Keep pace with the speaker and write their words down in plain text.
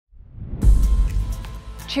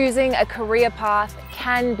Choosing a career path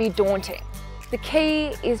can be daunting. The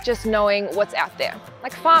key is just knowing what's out there,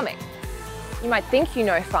 like farming. You might think you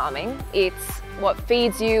know farming, it's what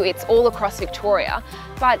feeds you, it's all across Victoria,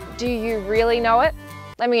 but do you really know it?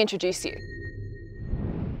 Let me introduce you.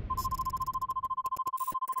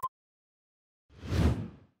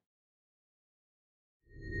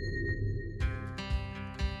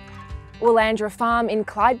 Willandra Farm in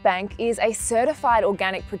Clydebank is a certified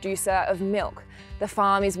organic producer of milk. The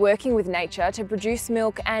farm is working with nature to produce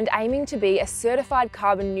milk and aiming to be a certified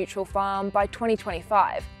carbon neutral farm by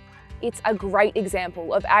 2025. It's a great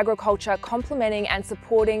example of agriculture complementing and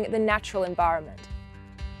supporting the natural environment.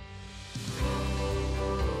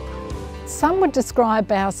 Some would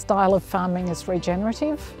describe our style of farming as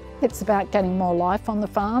regenerative. It's about getting more life on the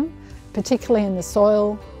farm, particularly in the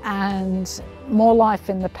soil, and more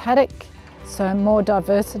life in the paddock, so more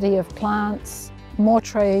diversity of plants, more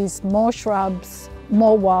trees, more shrubs,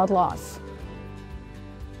 more wildlife.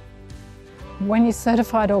 When you're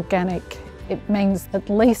certified organic, it means at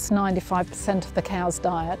least 95% of the cow's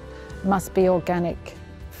diet must be organic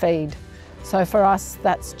feed. So for us,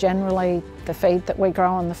 that's generally the feed that we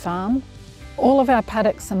grow on the farm. All of our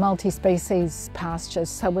paddocks are multi-species pastures,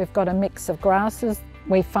 so we've got a mix of grasses.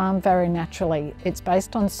 We farm very naturally. It's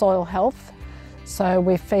based on soil health, so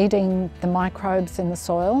we're feeding the microbes in the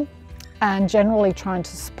soil and generally trying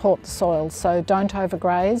to support the soil. So don't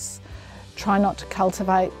overgraze, try not to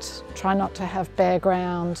cultivate, try not to have bare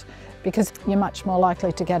ground, because you're much more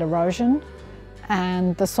likely to get erosion,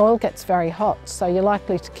 and the soil gets very hot, so you're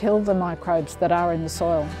likely to kill the microbes that are in the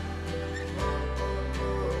soil.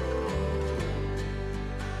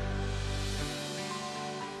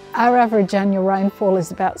 Our average annual rainfall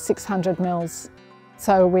is about 600 mils,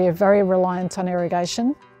 so we're very reliant on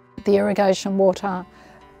irrigation. The irrigation water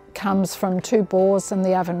comes from 2 bores in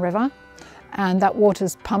the Avon River, and that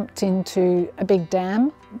water's pumped into a big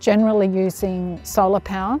dam, generally using solar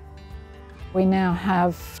power. We now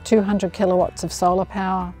have 200 kilowatts of solar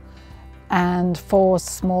power and 4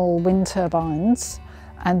 small wind turbines,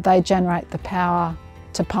 and they generate the power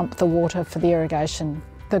to pump the water for the irrigation.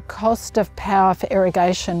 The cost of power for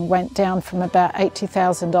irrigation went down from about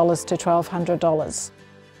 $80,000 to $1,200.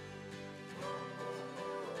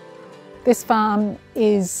 This farm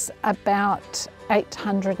is about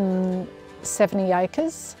 870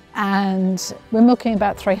 acres and we're milking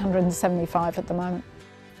about 375 at the moment.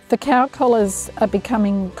 The cow collars are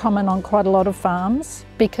becoming common on quite a lot of farms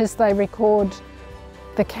because they record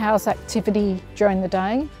the cow's activity during the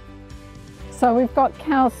day. So we've got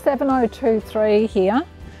cow 7023 here,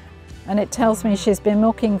 and it tells me she's been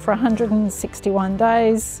milking for 161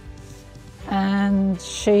 days and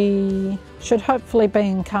she should hopefully be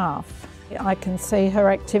in calf. I can see her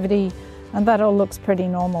activity and that all looks pretty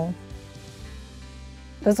normal.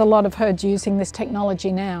 There's a lot of herds using this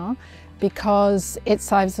technology now because it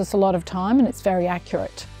saves us a lot of time and it's very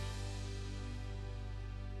accurate.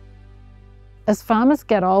 As farmers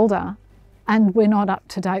get older and we're not up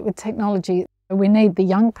to date with technology, we need the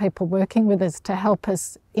young people working with us to help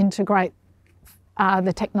us integrate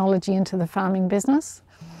the technology into the farming business.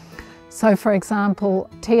 So for example,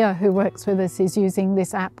 Tia, who works with us, is using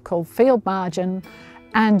this app called Field Margin,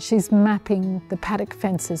 and she's mapping the paddock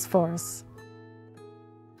fences for us.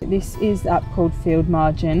 This is the app called Field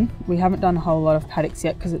Margin. We haven't done a whole lot of paddocks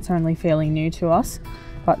yet because it's only fairly new to us,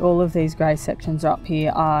 but all of these grey sections up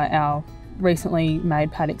here are our recently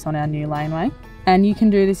made paddocks on our new laneway. And you can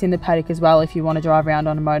do this in the paddock as well if you want to drive around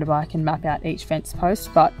on a motorbike and map out each fence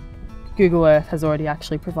post, but Google Earth has already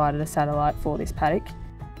actually provided a satellite for this paddock.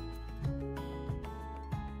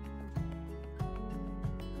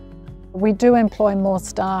 We do employ more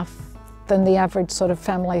staff than the average sort of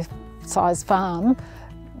family size farm,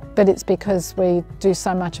 but it's because we do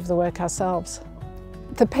so much of the work ourselves.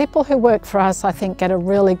 The people who work for us, I think, get a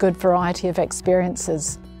really good variety of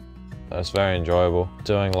experiences. It's very enjoyable,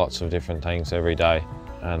 doing lots of different things every day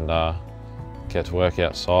and get to work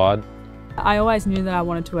outside. I always knew that I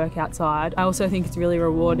wanted to work outside. I also think it's really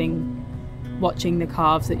rewarding watching the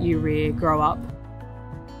calves that you rear grow up.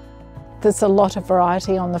 There's a lot of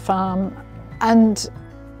variety on the farm and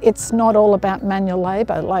it's not all about manual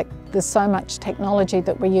labour. Like, there's so much technology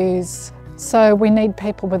that we use. So we need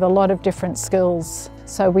people with a lot of different skills.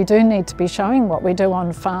 So we do need to be showing what we do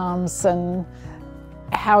on farms and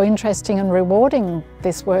how interesting and rewarding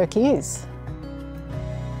this work is.